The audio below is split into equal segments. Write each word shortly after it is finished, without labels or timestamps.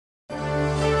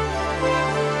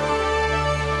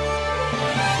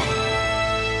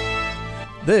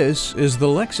This is the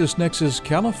LexisNexis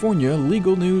California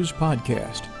Legal News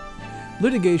Podcast.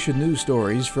 Litigation news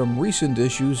stories from recent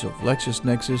issues of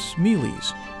LexisNexis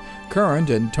Mealy's, current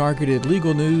and targeted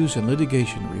legal news and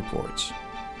litigation reports.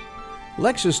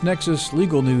 LexisNexis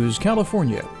Legal News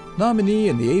California, nominee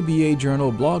in the ABA Journal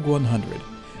Blog 100,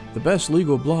 the best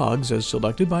legal blogs as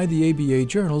selected by the ABA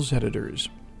Journal's editors.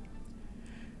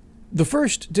 The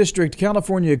First District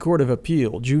California Court of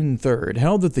Appeal, June 3rd,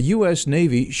 held that the U.S.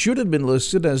 Navy should have been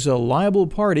listed as a liable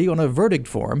party on a verdict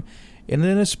form in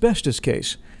an asbestos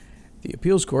case. The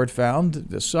appeals court found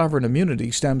the sovereign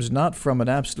immunity stems not from an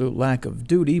absolute lack of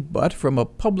duty, but from a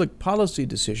public policy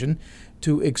decision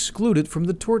to exclude it from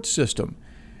the tort system.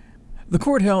 The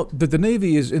court held that the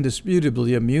Navy is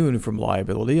indisputably immune from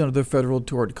liability under the Federal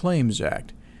Tort Claims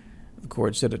Act. The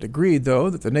court said it agreed, though,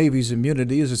 that the Navy's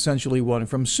immunity is essentially one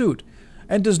from suit,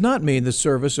 and does not mean the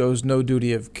service owes no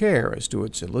duty of care as to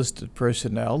its enlisted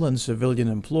personnel and civilian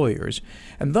employers,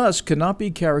 and thus cannot be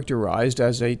characterized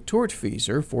as a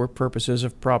tortfeasor for purposes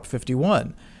of Prop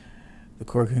 51. The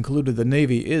court concluded the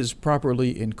Navy is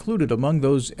properly included among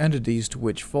those entities to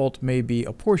which fault may be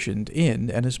apportioned in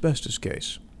an asbestos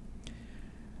case.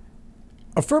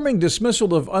 Affirming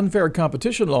dismissal of unfair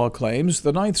competition law claims,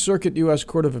 the Ninth Circuit U.S.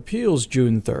 Court of Appeals,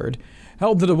 June 3rd,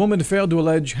 held that a woman failed to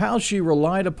allege how she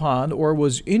relied upon or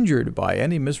was injured by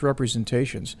any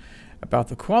misrepresentations about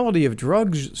the quality of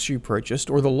drugs she purchased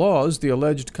or the laws the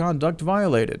alleged conduct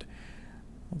violated.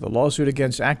 The lawsuit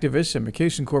against activists and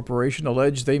McCason Corporation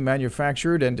alleged they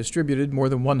manufactured and distributed more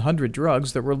than 100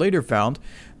 drugs that were later found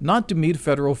not to meet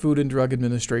federal Food and Drug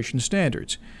Administration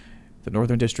standards. The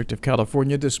Northern District of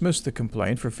California dismissed the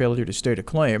complaint for failure to state a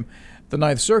claim. The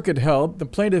Ninth Circuit held the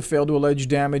plaintiff failed to allege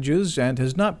damages and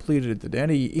has not pleaded that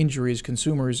any injuries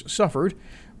consumers suffered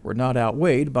were not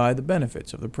outweighed by the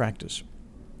benefits of the practice.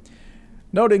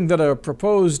 Noting that a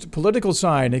proposed political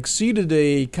sign exceeded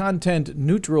a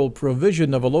content-neutral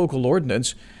provision of a local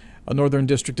ordinance, a Northern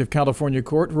District of California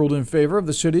court ruled in favor of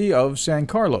the city of San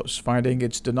Carlos, finding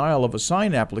its denial of a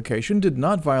sign application did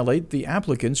not violate the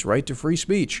applicant's right to free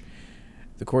speech.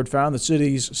 The court found the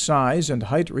city's size and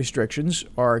height restrictions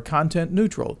are content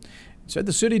neutral. It said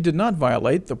the city did not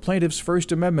violate the plaintiff's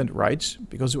First Amendment rights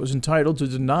because it was entitled to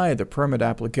deny the permit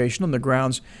application on the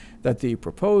grounds that the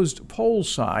proposed pole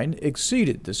sign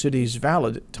exceeded the city's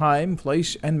valid time,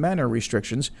 place, and manner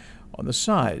restrictions on the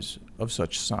size of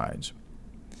such signs.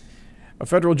 A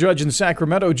federal judge in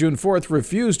Sacramento, June 4th,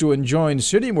 refused to enjoin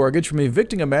City Mortgage from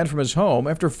evicting a man from his home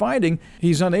after finding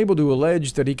he's unable to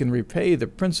allege that he can repay the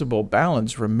principal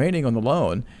balance remaining on the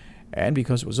loan, and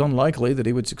because it was unlikely that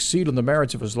he would succeed on the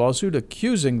merits of his lawsuit,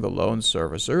 accusing the loan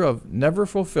servicer of never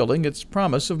fulfilling its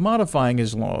promise of modifying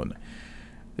his loan.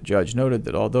 The judge noted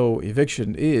that although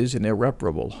eviction is an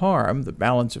irreparable harm, the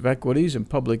balance of equities and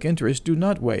public interest do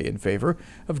not weigh in favor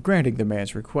of granting the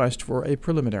man's request for a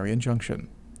preliminary injunction.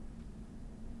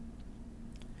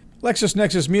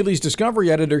 LexisNexis Mealy's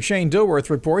Discovery editor Shane Dilworth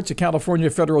reports a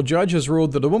California federal judge has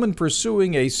ruled that a woman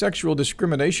pursuing a sexual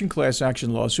discrimination class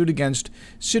action lawsuit against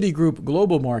Citigroup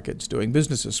Global Markets, doing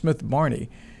business as Smith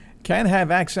Barney, can have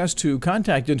access to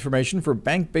contact information for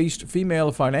bank-based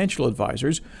female financial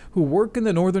advisors who work in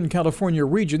the Northern California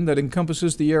region that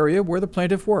encompasses the area where the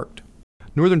plaintiff worked.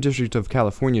 Northern District of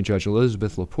California Judge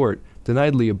Elizabeth Laporte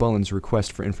denied Leah Bullen's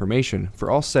request for information for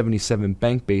all 77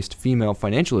 bank-based female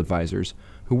financial advisors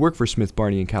who work for Smith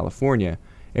Barney in California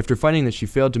after finding that she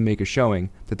failed to make a showing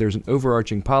that there's an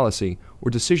overarching policy or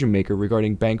decision-maker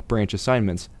regarding bank branch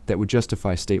assignments that would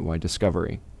justify statewide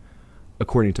discovery.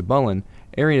 According to Bullen,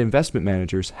 area investment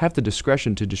managers have the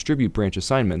discretion to distribute branch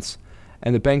assignments,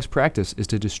 and the bank's practice is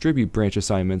to distribute branch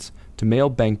assignments to male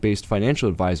bank-based financial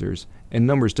advisors in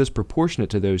numbers disproportionate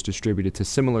to those distributed to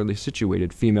similarly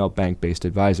situated female bank-based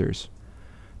advisors.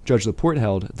 Judge Laporte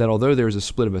held that although there is a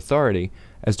split of authority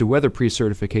as to whether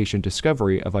pre-certification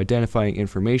discovery of identifying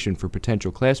information for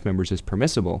potential class members is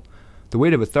permissible, the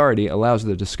weight of authority allows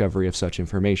the discovery of such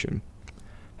information.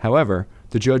 However,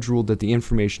 the judge ruled that the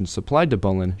information supplied to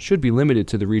Bullen should be limited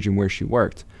to the region where she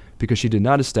worked, because she did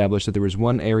not establish that there was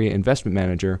one area investment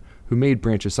manager who made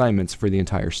branch assignments for the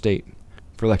entire state.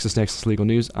 For LexisNexis Legal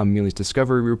News, I'm Mealy's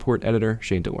Discovery Report editor,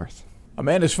 Shane Dilworth. A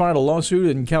man has filed a lawsuit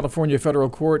in California federal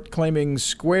court claiming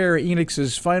Square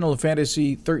Enix's Final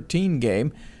Fantasy XIII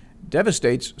game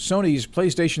devastates Sony's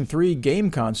PlayStation 3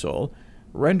 game console,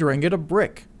 rendering it a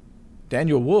brick.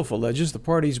 Daniel Wolf alleges the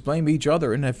parties blame each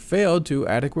other and have failed to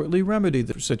adequately remedy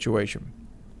the situation.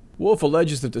 Wolf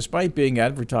alleges that despite being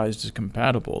advertised as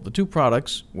compatible, the two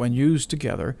products, when used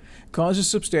together, cause a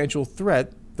substantial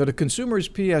threat that a consumer's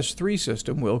PS3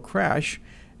 system will crash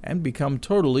and become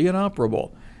totally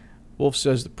inoperable. Wolf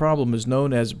says the problem is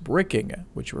known as bricking,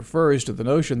 which refers to the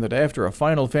notion that after a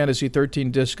Final Fantasy XIII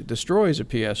disc destroys a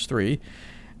PS3,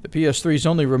 the PS3's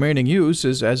only remaining use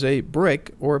is as a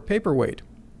brick or paperweight.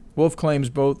 Wolf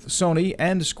claims both Sony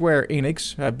and Square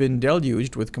Enix have been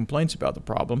deluged with complaints about the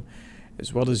problem,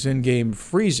 as well as in-game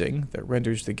freezing that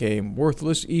renders the game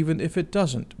worthless even if it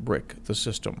doesn't brick the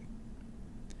system.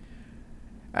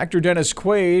 Actor Dennis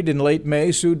Quaid in late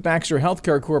May sued Baxter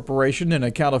Healthcare Corporation in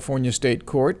a California state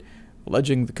court,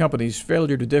 alleging the company's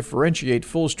failure to differentiate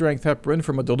full-strength heparin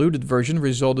from a diluted version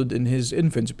resulted in his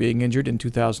infants being injured in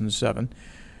 2007.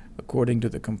 According to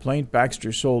the complaint,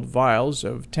 Baxter sold vials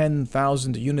of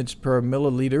 10,000 units per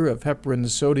milliliter of heparin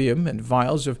sodium and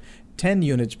vials of 10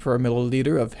 units per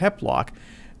milliliter of Heplock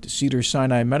to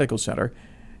Cedars-Sinai Medical Center.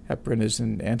 Heparin is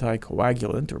an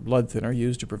anticoagulant or blood thinner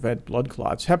used to prevent blood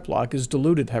clots. Heplock is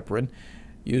diluted heparin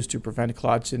used to prevent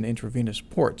clots in intravenous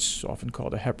ports, often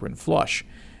called a heparin flush.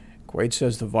 Quaid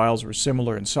says the vials were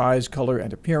similar in size, color,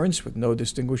 and appearance, with no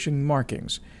distinguishing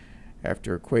markings.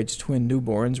 After Quaid's twin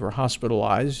newborns were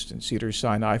hospitalized in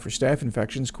Cedars-Sinai for staph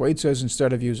infections, Quaid says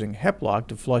instead of using Heplock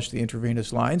to flush the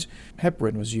intravenous lines,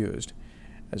 heparin was used.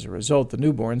 As a result, the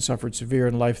newborns suffered severe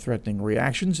and life-threatening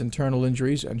reactions, internal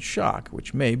injuries, and shock,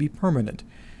 which may be permanent.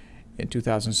 In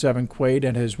 2007, Quaid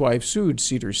and his wife sued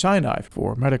Cedars-Sinai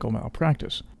for medical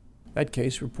malpractice. That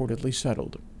case reportedly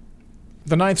settled.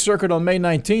 The Ninth Circuit on May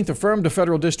 19th affirmed a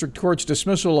federal district court's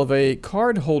dismissal of a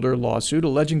cardholder lawsuit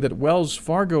alleging that Wells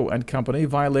Fargo and Company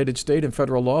violated state and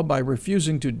federal law by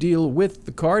refusing to deal with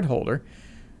the cardholder.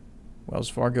 Wells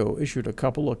Fargo issued a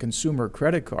couple a consumer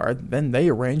credit card. Then they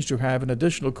arranged to have an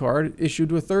additional card issued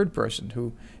to a third person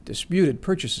who disputed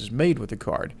purchases made with the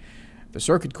card. The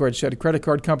circuit court said credit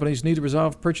card companies need to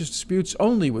resolve purchase disputes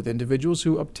only with individuals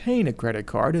who obtain a credit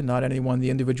card and not anyone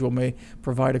the individual may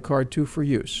provide a card to for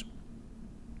use.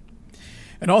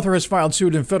 An author has filed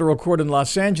suit in federal court in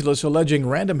Los Angeles alleging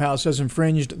Random House has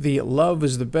infringed the Love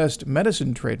is the Best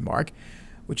Medicine trademark,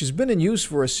 which has been in use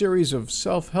for a series of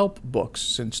self-help books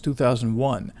since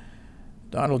 2001.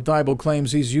 Donald Dybel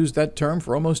claims he's used that term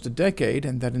for almost a decade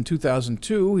and that in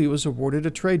 2002 he was awarded a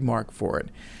trademark for it.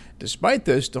 Despite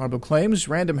this, Dybel claims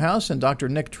Random House and Dr.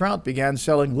 Nick Trout began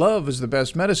selling Love is the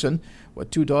Best Medicine,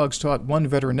 what two dogs taught one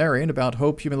veterinarian about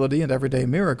hope, humility, and everyday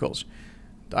miracles.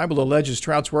 Dybel alleges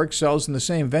Trout's work sells in the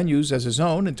same venues as his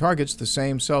own and targets the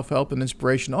same self-help and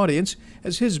inspiration audience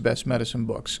as his Best Medicine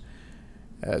books.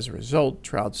 As a result,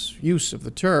 Trout's use of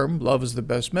the term Love is the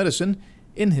Best Medicine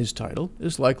in his title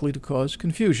is likely to cause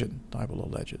confusion, Dybel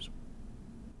alleges.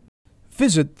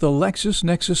 Visit the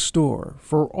LexisNexis store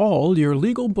for all your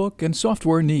legal book and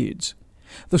software needs.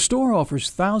 The store offers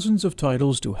thousands of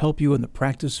titles to help you in the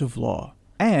practice of law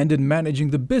and in managing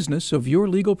the business of your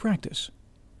legal practice.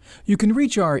 You can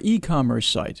reach our e-commerce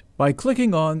site by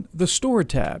clicking on the Store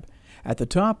tab at the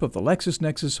top of the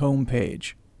LexisNexis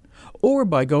homepage, or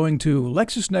by going to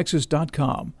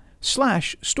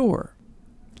LexisNexis.com/store.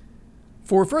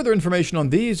 For further information on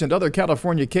these and other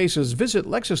California cases, visit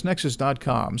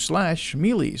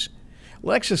LexisNexis.com/Mealy's.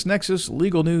 LexisNexis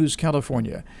Legal News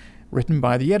California, written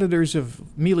by the editors of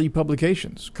Mealy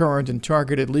Publications, current and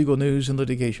targeted legal news and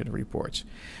litigation reports.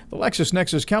 The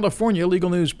LexisNexis California Legal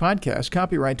News Podcast,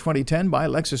 copyright 2010 by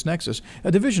LexisNexis,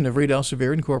 a division of Reed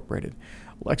Elsevier Incorporated.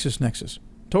 LexisNexis,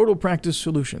 Total Practice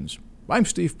Solutions. I'm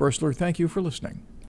Steve Bursler. Thank you for listening.